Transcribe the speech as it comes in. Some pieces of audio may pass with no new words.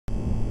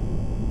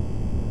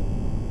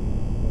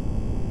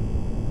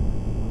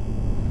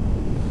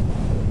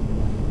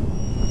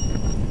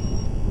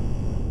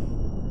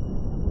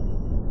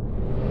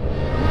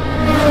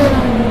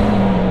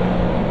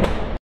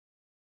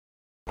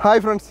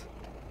Hi friends,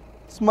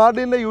 smart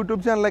ഡീലിൻ്റെ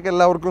YouTube ചാനലിലേക്ക്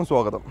എല്ലാവർക്കും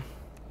സ്വാഗതം.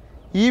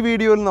 ഈ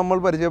വീഡിയോയിൽ നമ്മൾ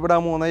പരിചയപ്പെടാൻ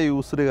പോകുന്ന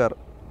യൂസ്ഡ് കാർ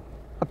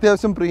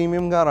അത്യാവശ്യം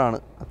പ്രീമിയം കാറാണ്.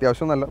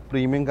 അത്യാവശ്യം നല്ല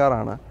പ്രീമിയം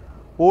കാറാണ്.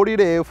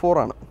 ഓഡിയുടെ A4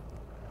 ആണ്.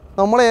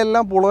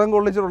 നമ്മളെല്ലാം പുളകം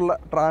കൊള്ളിച്ചിട്ടുള്ള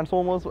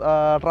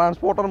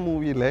ട്രാൻസ്പോർട്ടർ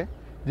മൂവിയിലെ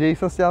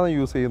ജെയ്സൺ സ്റ്റാഥം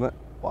യൂസ് ചെയ്യുന്ന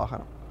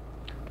വാഹനം.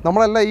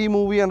 നമ്മളെല്ലാം ഈ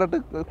മൂവി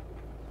കണ്ടിട്ട്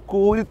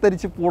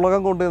കോരിത്തരിച്ച്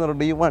പുളകം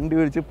കൊണ്ടുവന്നിട്ടുണ്ട് ഈ വണ്ടി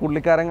മേടിച്ച്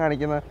പുള്ളിക്കാരൻ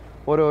കാണിക്കുന്ന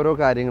ഓരോരോ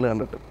കാര്യങ്ങൾ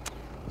കണ്ടിട്ട്.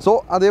 സോ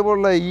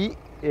അതേപോലുള്ള ഈ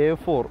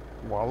A4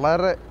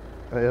 വളരെ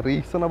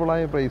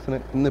റീസണബിളായ പ്രൈസിന്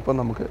ഇന്നിപ്പം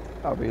നമുക്ക്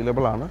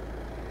അവൈലബിൾ ആണ്.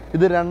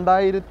 ഇത്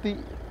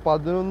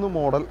 2011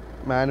 മോഡൽ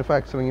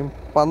മാനുഫാക്ചറിങ്ങും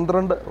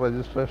 12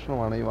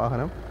 രജിസ്ട്രേഷനുമാണ് ഈ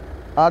വാഹനം.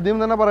 ആദ്യം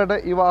തന്നെ പറയട്ടെ,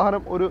 ഈ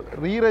വാഹനം ഒരു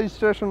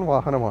രജിസ്ട്രേഷൻ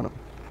വാഹനമാണ്.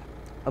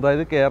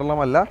 അതായത്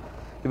കേരളമല്ല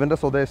ഇവൻ്റെ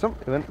സ്വദേശം,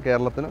 ഇവൻ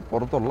കേരളത്തിന്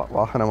പുറത്തുള്ള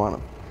വാഹനമാണ്.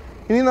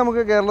 ഇനി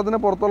നമുക്ക് കേരളത്തിന്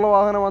പുറത്തുള്ള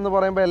വാഹനമെന്ന്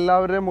പറയുമ്പോൾ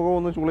എല്ലാവരുടെയും മുഖം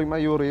ഒന്ന് ചുളിയും,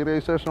 അയ്യോ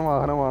രജിസ്ട്രേഷൻ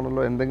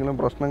വാഹനമാണല്ലോ, എന്തെങ്കിലും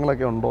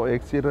പ്രശ്നങ്ങളൊക്കെ ഉണ്ടോ,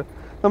 എക്സ്റ്റീരിയർ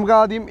നമുക്ക്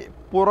ആദ്യം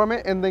പുറമെ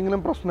എന്തെങ്കിലും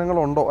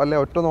പ്രശ്നങ്ങളുണ്ടോ, അല്ലെ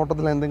ഒറ്റ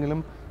നോട്ടത്തിൽ എന്തെങ്കിലും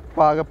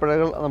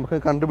പാകപ്പിഴകൾ നമുക്ക്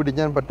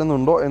കണ്ടുപിടിക്കാൻ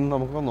പറ്റുന്നുണ്ടോ എന്ന്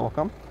നമുക്ക്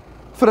നോക്കാം.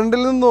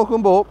 ഫ്രണ്ടിൽ നിന്ന്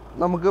നോക്കുമ്പോൾ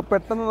നമുക്ക്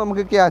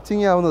പെട്ടെന്ന്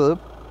ക്യാച്ചിങ് ആവുന്നത്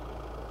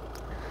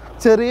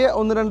ചെറിയ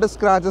 1-2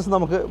 സ്ക്രാച്ചസ്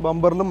നമുക്ക്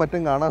ബമ്പറിലും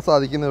മറ്റും കാണാൻ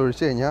സാധിക്കുന്നത്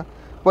ഒഴിച്ച് കഴിഞ്ഞാൽ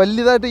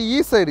വലിയതായിട്ട് ഈ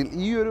സൈഡിൽ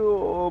ഈ ഒരു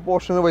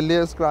പോർഷന് വലിയ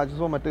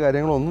സ്ക്രാച്ചസോ മറ്റു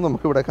കാര്യങ്ങളോ ഒന്നും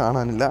നമുക്കിവിടെ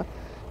കാണാനില്ല.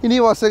 ഇനി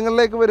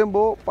വശങ്ങളിലേക്ക്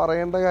വരുമ്പോൾ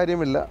പറയേണ്ട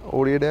കാര്യമില്ല,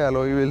 ഓഡിയുടെ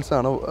അലോയ്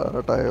വീൽസാണ്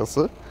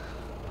ടയേഴ്സ്.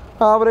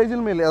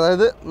 ആവറേജിൽ മേലെ,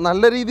 അതായത്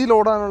നല്ല രീതിയിൽ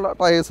ഓടാനുള്ള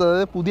ടയേഴ്സ്,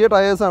 അതായത് പുതിയ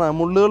ടയേഴ്സാണ്,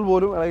 മുള്ളുകൾ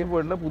പോലും ഇളകി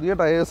പോയിട്ടുള്ള പുതിയ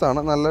ടയേഴ്സാണ്,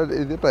 നല്ല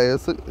രീതിയിൽ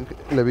ടയേഴ്സ്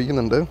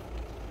ലഭിക്കുന്നുണ്ട്.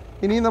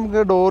 ഇനി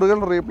നമുക്ക് ഡോറുകൾ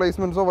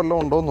റീപ്ലേസ്മെൻറ്റ്സോ വല്ലതും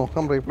ഉണ്ടോ എന്ന്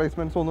നോക്കാം.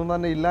 റീപ്ലേസ്മെൻറ്റ്സ് ഒന്നും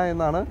തന്നെ ഇല്ല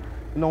എന്നാണ്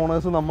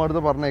ഓണേഴ്സ് നമ്മുടെ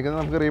അടുത്ത്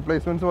പറഞ്ഞേക്കുന്നത്. നമുക്ക്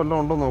റീപ്ലേസ്മെൻറ്റ്സ് വല്ലതും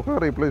ഉണ്ടോ എന്ന് നോക്കാം.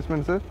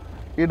 റീപ്ലേസ്മെൻറ്റ്സ്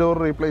ഈ ഡോർ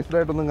റീപ്ലേസ്ഡ്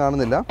ആയിട്ടൊന്നും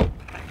കാണുന്നില്ല.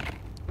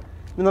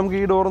 ഇനി നമുക്ക്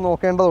ഈ ഡോർ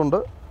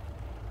നോക്കേണ്ടതുണ്ട്.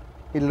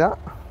 ഇല്ല,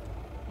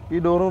 ഈ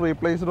ഡോറും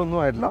റീപ്ലേസ്ഡ് ഒന്നും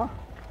ആയിട്ടില്ല.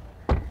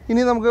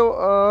 ഇനി നമുക്ക്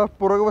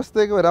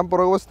പുറകുവശത്തേക്ക് വരാം.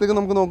 പുറകുവശത്തേക്ക്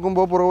നമുക്ക്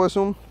നോക്കുമ്പോൾ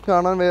പുറകുവശവും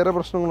കാണാൻ വേറെ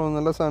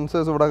പ്രശ്നങ്ങളൊന്നുമില്ല.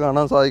 സെൻസേഴ്സ് ഇവിടെ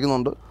കാണാൻ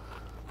സാധിക്കുന്നുണ്ട്.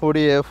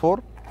 Audi A4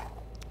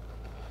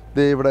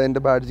 ഇത് ഇവിടെ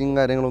എൻ്റെ ബാഡ്ജിങ്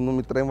കാര്യങ്ങളൊന്നും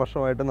ഇത്രയും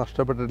വർഷമായിട്ട്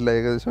നഷ്ടപ്പെട്ടിട്ടില്ല.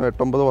 ഏകദേശം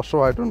 8-9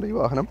 വർഷമായിട്ടുണ്ട് ഈ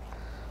വാഹനം.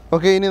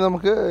 ഓക്കെ, ഇനി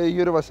നമുക്ക് ഈ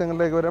ഒരു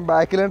വശങ്ങളിലേക്ക് വരാം.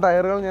 ബാക്കിലെ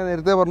ടയറുകൾ ഞാൻ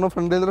നേരത്തെ പറഞ്ഞു,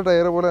 ഫ്രണ്ടിലെ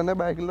ടയർ പോലെ തന്നെ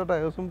ബാക്കിലെ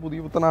ടയേഴ്സും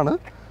പുതിയ പുത്തനാണ്,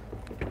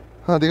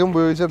 അധികം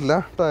ഉപയോഗിച്ചിട്ടില്ല.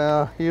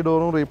 ഈ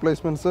ഡോറും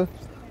റീപ്ലേസ്മെൻറ്റ്സ്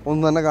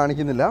ഒന്നും തന്നെ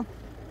കാണിക്കുന്നില്ല.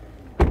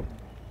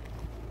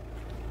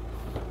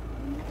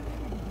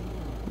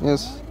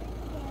 യെസ്,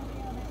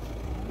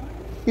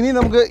 ഇനി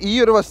നമുക്ക് ഈ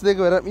ഒരു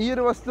വശത്തേക്ക് വരാം. ഈ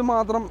ഒരു വശത്ത്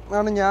മാത്രം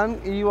ആണ് ഞാൻ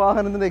ഈ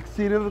വാഹനത്തിൻ്റെ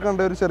എക്സ്റ്റീരിയർ കണ്ട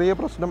ഒരു ചെറിയ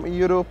പ്രശ്നം ഈ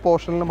ഒരു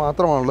പോർഷനിൽ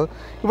മാത്രമാണുള്ളത്.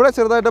 ഇവിടെ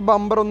ചെറുതായിട്ട്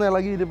ബമ്പർ ഒന്ന്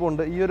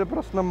ഇളകിയിരിപ്പുണ്ട്. ഈ ഒരു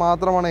പ്രശ്നം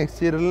മാത്രമാണ്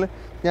എക്സ്റ്റീരിയറിൽ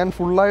ഞാൻ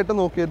ഫുള്ളായിട്ട്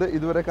നോക്കിയിട്ട്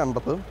ഇതുവരെ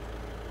കണ്ടത്.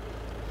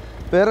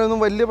 വേറെ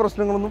ഒന്നും വലിയ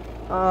പ്രശ്നങ്ങളൊന്നും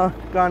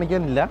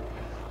കാണിക്കാനില്ല.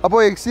 അപ്പോൾ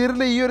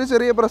എക്സ്റ്റീരിയറിൽ ഈ ഒരു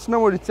ചെറിയ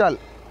പ്രശ്നം ഒഴിച്ചാൽ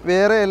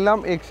വേറെ എല്ലാം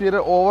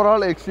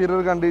overall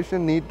exterior condition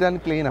neat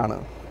and clean ആണ്.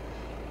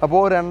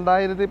 അപ്പോൾ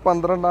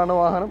 2012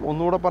 വാഹനം.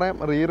 ഒന്നുകൂടെ പറയാം,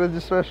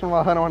 രജിസ്ട്രേഷൻ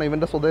വാഹനമാണ്.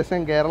 ഇവൻ്റെ സ്വദേശം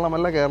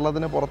കേരളമല്ല,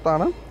 കേരളത്തിന്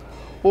പുറത്താണ്.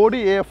 Audi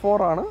A4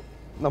 ആണ്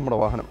നമ്മുടെ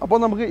വാഹനം. അപ്പോൾ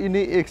നമുക്ക്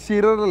ഇനി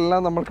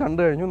എക്സ്റ്റീരിയറിലെല്ലാം നമ്മൾ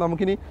കണ്ടു കഴിഞ്ഞു.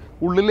 നമുക്കിനി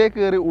ഉള്ളിലേക്ക്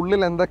കയറി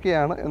ഉള്ളിൽ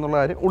എന്തൊക്കെയാണ് എന്നുള്ള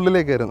കാര്യം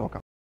ഉള്ളിലേക്ക് കയറി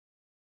നോക്കാം.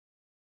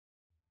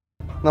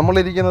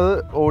 നമ്മളിരിക്കുന്നത്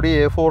Audi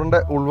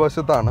A4ൻ്റെ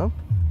ഉൾവശത്താണ്.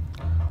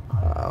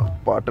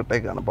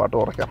 പാട്ടിട്ടേക്കാണ്, പാട്ട്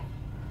കുറയ്ക്കാം.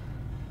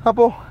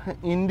 അപ്പോൾ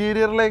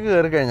ഇൻറ്റീരിയറിലേക്ക്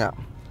കയറി കഴിഞ്ഞാൽ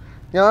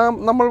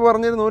നമ്മൾ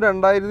പറഞ്ഞിരുന്നു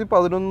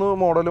 2011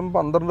 മോഡലും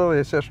 12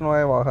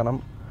 രജിസ്ട്രേഷനുമായ വാഹനം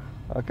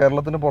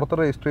കേരളത്തിന് പുറത്ത്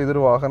രജിസ്റ്റർ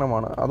ചെയ്തൊരു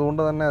വാഹനമാണ്.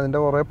 അതുകൊണ്ട് തന്നെ അതിൻ്റെ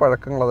കുറേ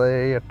പഴക്കങ്ങൾ,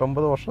 അതായത്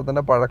 8-9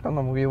 വർഷത്തിൻ്റെ പഴക്കം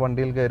നമുക്ക് ഈ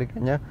വണ്ടിയിൽ കയറി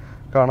കഴിഞ്ഞാൽ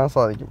കാണാൻ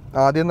സാധിക്കും.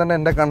 ആദ്യം തന്നെ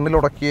എൻ്റെ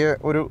കണ്ണിലുടക്കിയ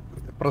ഒരു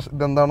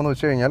ഇതെന്താണെന്ന്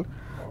വെച്ച് കഴിഞ്ഞാൽ,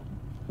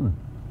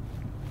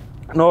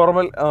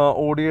 നോർമൽ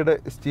ഓഡിയുടെ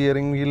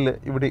സ്റ്റിയറിംഗ് വീലിൽ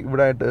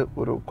ഇവിടെ ആയിട്ട്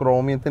ഒരു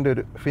ക്രോമിയത്തിൻ്റെ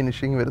ഒരു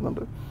ഫിനിഷിങ്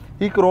വരുന്നുണ്ട്.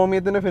 ഈ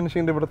ക്രോമിയത്തിൻ്റെ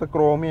ഫിനിഷിങ്ങിൻ്റെ ഇവിടുത്തെ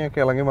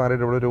ക്രോമിയൊക്കെ ഇളകി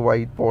മാറിയിട്ട് ഇവിടെ ഒരു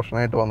വൈറ്റ്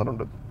പോർഷനായിട്ട്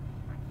വന്നിട്ടുണ്ട്.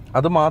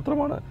 അത്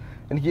മാത്രമാണ്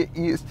എനിക്ക്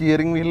ഈ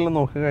സ്റ്റിയറിംഗ് വീലിൽ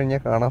നോക്കിക്കഴിഞ്ഞാൽ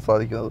കാണാൻ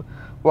സാധിക്കുന്നത്.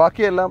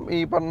 ബാക്കിയെല്ലാം ഈ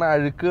പറഞ്ഞ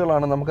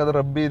അഴുക്കുകളാണ്. നമുക്കത്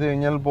റബ്ബ് ചെയ്ത്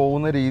കഴിഞ്ഞാൽ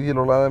പോകുന്ന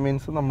രീതിയിലുള്ള,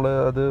 മീൻസ്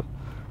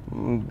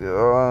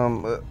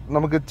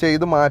നമുക്ക്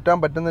ചെയ്ത് മാറ്റാൻ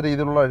പറ്റുന്ന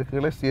രീതിയിലുള്ള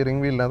അഴുക്കുകളെ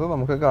സ്റ്റിയറിംഗ് വീലിനകത്ത്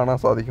നമുക്ക് കാണാൻ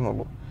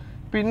സാധിക്കുന്നുള്ളൂ.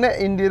 പിന്നെ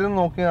ഇൻറ്റീരിയർ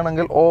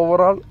നോക്കുകയാണെങ്കിൽ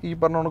ഓവറോൾ ഈ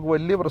പറഞ്ഞ നമുക്ക്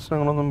വലിയ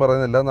പ്രശ്നങ്ങളൊന്നും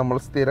പറയുന്നില്ല. നമ്മൾ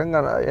സ്ഥിരം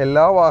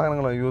എല്ലാ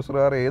വാഹനങ്ങളും യൂസർ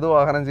കാർ ഏത്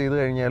വാഹനം ചെയ്ത്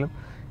കഴിഞ്ഞാലും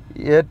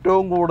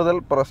ഏറ്റവും കൂടുതൽ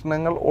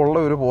പ്രശ്നങ്ങൾ ഉള്ള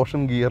ഒരു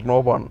പോർഷൻ ഗിയർ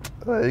നോബാണ്.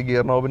 അതായത്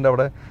ഗിയർ നോബിൻ്റെ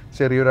അവിടെ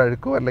ചെറിയൊരു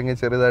അഴുക്കോ അല്ലെങ്കിൽ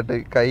ചെറുതായിട്ട്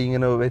കൈ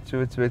ഇങ്ങനെ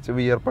വെച്ച്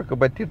വിയർപ്പൊക്കെ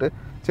പറ്റിയിട്ട്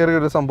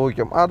ചെറിയൊരു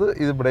സംഭവിക്കും. അത്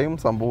ഇവിടെയും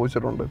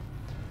സംഭവിച്ചിട്ടുണ്ട്.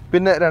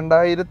 പിന്നെ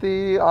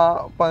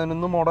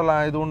 2011 മോഡൽ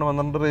ആയതുകൊണ്ട്,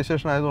 12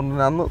 രജിസ്ട്രേഷൻ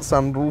ആയതുകൊണ്ട് അന്ന്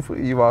സൺറൂഫ്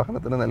ഈ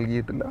വാഹനത്തിന്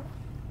നൽകിയിട്ടില്ല.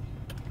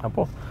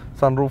 അപ്പോൾ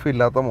സൺറൂഫ്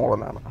ഇല്ലാത്ത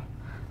മോഡലാണ്.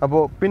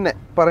 അപ്പോൾ പിന്നെ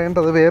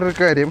പറയേണ്ടത് വേറൊരു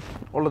കാര്യം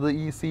ഉള്ളത്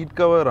ഈ സീറ്റ്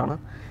കവറാണ്.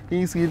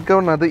 ഈ സീറ്റ്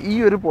കവറിനകത്ത് ഈ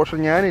ഒരു പോർഷൻ,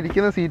 ഞാൻ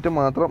ഇരിക്കുന്ന സീറ്റ്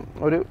മാത്രം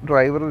ഒരു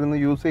ഡ്രൈവർ ഇരുന്ന്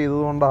യൂസ്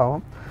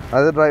ചെയ്തതുകൊണ്ടാവാം,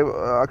 അത്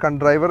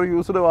ഡ്രൈവർ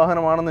യൂസ്ഡ്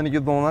വാഹനമാണെന്ന്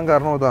എനിക്ക് തോന്നാൻ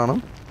കാരണം ഇതാണ്.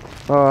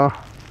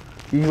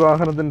 ഈ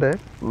വാഹനത്തിൻ്റെ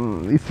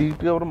ഈ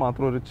സീറ്റ് കവർ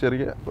മാത്രം ഒരു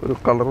ചെറിയ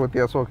കളർ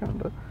വ്യത്യാസമൊക്കെ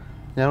ഉണ്ട്.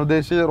 ഞാൻ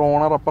ഉദ്ദേശിച്ച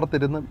ഓണർ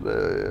അപ്പുറത്തിരുന്ന്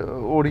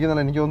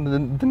ഓടിക്കുന്നില്ല. എനിക്ക്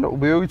തോന്നുന്നു ഇതിൻ്റെ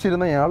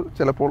ഉപയോഗിച്ചിരുന്നയാൾ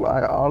ചിലപ്പോൾ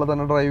ആൾ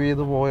തന്നെ ഡ്രൈവ്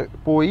ചെയ്ത്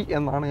പോയി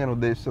എന്നാണ് ഞാൻ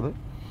ഉദ്ദേശിച്ചത്.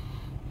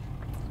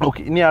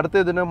 ഓക്കെ, ഇനി അടുത്ത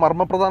ഇതിന്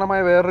മർമ്മപ്രധാനമായ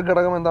വേറൊരു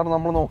ഘടകം എന്താണ്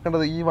നമ്മൾ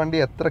നോക്കേണ്ടത്, ഈ വണ്ടി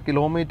എത്ര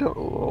കിലോമീറ്റർ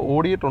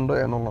ഓടിയിട്ടുണ്ട്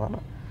എന്നുള്ളതാണ്.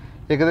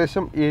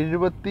 ഏകദേശം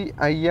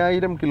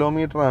 75,000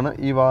 കിലോമീറ്ററാണ്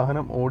ഈ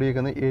വാഹനം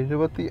ഓടിയേക്കുന്നത്.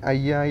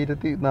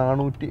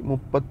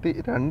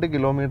 75,432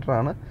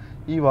 കിലോമീറ്ററാണ്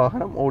ഈ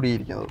വാഹനം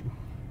ഓടിയിരിക്കുന്നത്.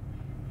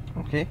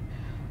 ഓക്കെ,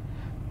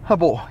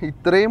 അപ്പോൾ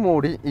ഇത്രയും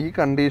ഓടി ഈ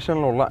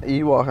കണ്ടീഷനിലുള്ള ഈ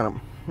വാഹനം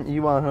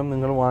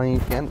നിങ്ങൾ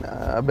വാങ്ങിക്കാൻ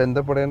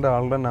ബന്ധപ്പെടേണ്ട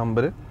ആളുടെ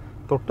നമ്പർ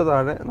തൊട്ട്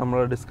താഴെ നമ്മൾ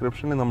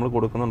ഡിസ്ക്രിപ്ഷനിൽ നമ്മൾ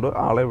കൊടുക്കുന്നുണ്ട്.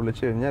 ആളെ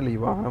വിളിച്ചു കഴിഞ്ഞാൽ ഈ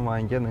വാഹനം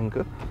വാങ്ങിക്കാൻ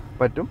നിങ്ങൾക്ക്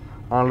പറ്റും.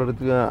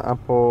 ആളെടുത്ത്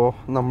അപ്പോൾ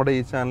നമ്മുടെ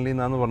ഈ ചാനലിൽ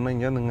നിന്നാന്ന് പറഞ്ഞു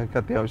കഴിഞ്ഞാൽ നിങ്ങൾക്ക്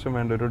അത്യാവശ്യം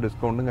വേണ്ട ഒരു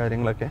ഡിസ്കൗണ്ടും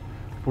കാര്യങ്ങളൊക്കെ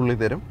പുള്ളി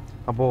തരും.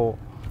 അപ്പോൾ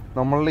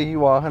നമ്മളുടെ ഈ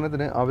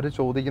വാഹനത്തിന് അവർ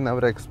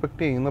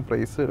എക്സ്പെക്റ്റ് ചെയ്യുന്ന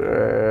പ്രൈസ്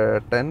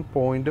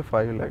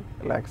 10.5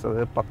 lakhs,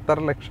 അതായത്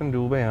 1.5 ലക്ഷം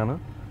രൂപയാണ്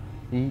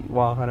ഈ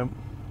വാഹനം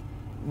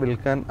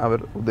വിൽക്കാൻ അവർ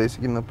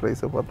ഉദ്ദേശിക്കുന്ന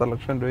പ്രൈസ്. 10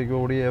 ലക്ഷം രൂപയ്ക്ക്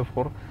Audi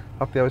A4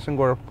 അത്യാവശ്യം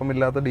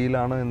കുഴപ്പമില്ലാത്ത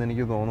ഡീലാണ്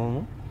എന്നെനിക്ക്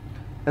തോന്നുന്നു.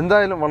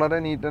 എന്തായാലും വളരെ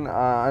നീറ്റ് ആൻഡ്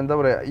എന്താ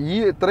പറയുക, ഈ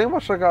ഇത്രയും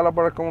വർഷക്കാല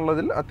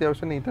പഴക്കമുള്ളതിൽ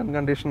അത്യാവശ്യം നീറ്റ് ആൻഡ്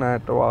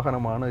കണ്ടീഷനായിട്ട്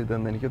വാഹനമാണ്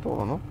ഇതെന്ന് എനിക്ക്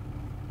തോന്നുന്നു.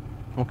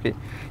 ഓക്കെ,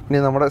 ഇനി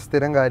നമ്മുടെ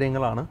സ്ഥിരം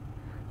കാര്യങ്ങളാണ്.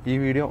 ഈ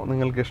വീഡിയോ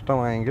നിങ്ങൾക്ക്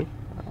ഇഷ്ടമായെങ്കിൽ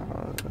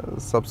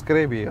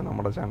സബ്സ്ക്രൈബ് ചെയ്യുക,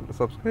 നമ്മുടെ ചാനൽ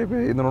സബ്സ്ക്രൈബ്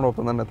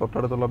ചെയ്യുന്നതിനോടൊപ്പം തന്നെ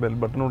തൊട്ടടുത്തുള്ള ബെൽ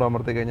ബട്ടണോട്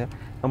അമർത്തി കഴിഞ്ഞാൽ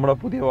നമ്മുടെ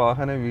പുതിയ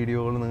വാഹന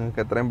വീഡിയോകൾ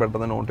നിങ്ങൾക്ക് എത്രയും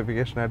പെട്ടെന്ന്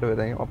നോട്ടിഫിക്കേഷനായിട്ട്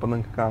വരികയും അപ്പം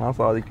നിങ്ങൾക്ക് കാണാൻ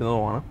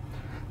സാധിക്കുന്നതുമാണ്.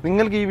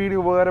 നിങ്ങൾക്ക് ഈ വീഡിയോ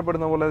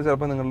ഉപകാരപ്പെടുന്ന പോലെ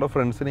ചിലപ്പോൾ നിങ്ങളുടെ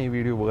ഫ്രണ്ട്സിന് ഈ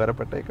വീഡിയോ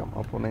ഉപകാരപ്പെട്ടേക്കാം.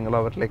 അപ്പോൾ നിങ്ങൾ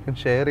അവരിലേക്ക്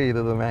ഷെയർ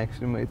ചെയ്തത്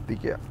മാക്സിമം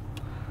എത്തിക്കുക.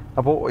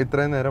 അപ്പോൾ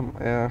ഇത്രയും നേരം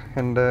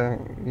എൻ്റെ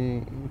ഈ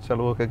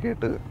ചളവൊക്കെ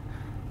കേട്ട്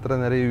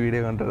ഇത്രയും നേരം ഈ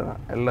വീഡിയോ കണ്ടിരുന്ന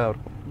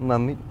എല്ലാവർക്കും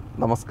നന്ദി,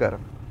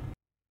 നമസ്കാരം.